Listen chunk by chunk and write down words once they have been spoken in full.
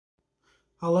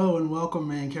Hello and welcome,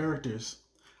 main characters.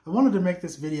 I wanted to make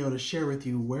this video to share with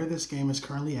you where this game is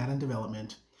currently at in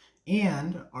development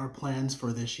and our plans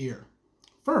for this year.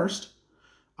 First,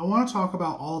 I want to talk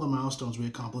about all the milestones we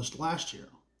accomplished last year.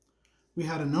 We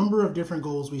had a number of different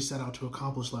goals we set out to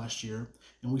accomplish last year,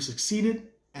 and we succeeded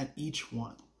at each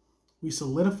one. We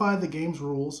solidified the game's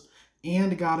rules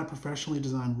and got a professionally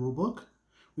designed rulebook.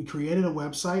 We created a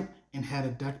website and had a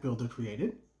deck builder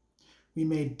created. We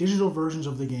made digital versions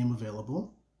of the game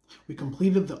available. We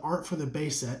completed the art for the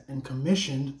base set and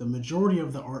commissioned the majority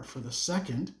of the art for the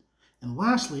second. And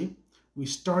lastly, we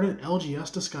started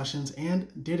LGS discussions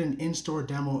and did an in-store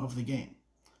demo of the game.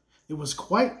 It was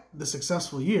quite the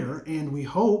successful year, and we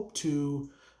hope to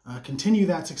continue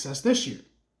that success this year.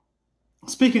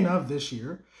 Speaking of this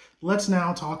year, let's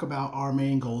now talk about our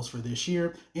main goals for this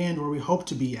year and where we hope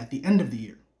to be at the end of the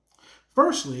year.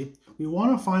 Firstly, we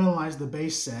want to finalize the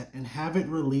base set and have it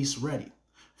release ready.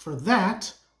 For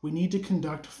that, we need to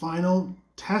conduct final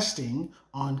testing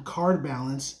on card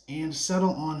balance and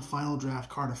settle on final draft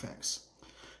card effects.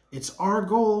 It's our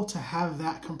goal to have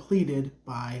that completed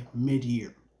by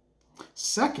mid-year.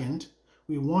 Second,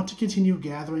 we want to continue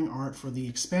gathering art for the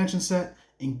expansion set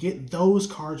and get those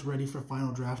cards ready for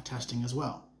final draft testing as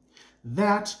well.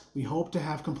 That we hope to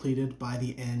have completed by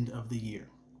the end of the year.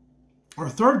 Our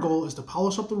third goal is to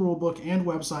polish up the rulebook and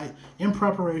website in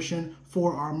preparation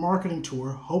for our marketing tour,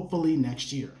 hopefully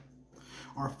next year.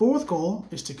 Our fourth goal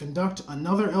is to conduct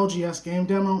another LGS game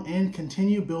demo and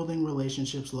continue building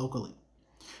relationships locally.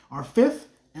 Our fifth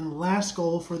and last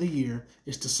goal for the year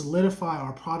is to solidify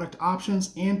our product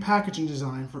options and packaging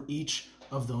design for each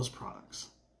of those products.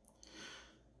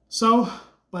 So,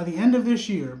 by the end of this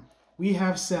year, we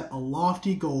have set a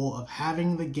lofty goal of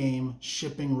having the game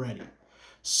shipping ready,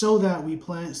 so that we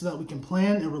can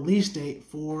plan a release date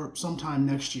for sometime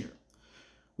next year.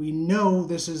 We know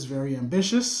this is very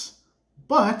ambitious,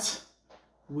 but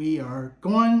we are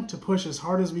going to push as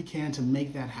hard as we can to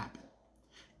make that happen.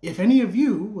 If any of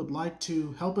you would like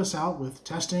to help us out with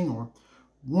testing or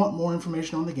want more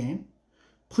information on the game,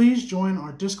 please join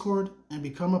our Discord and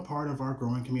become a part of our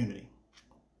growing community.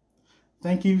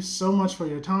 Thank you so much for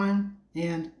your time,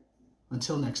 and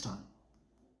until next time.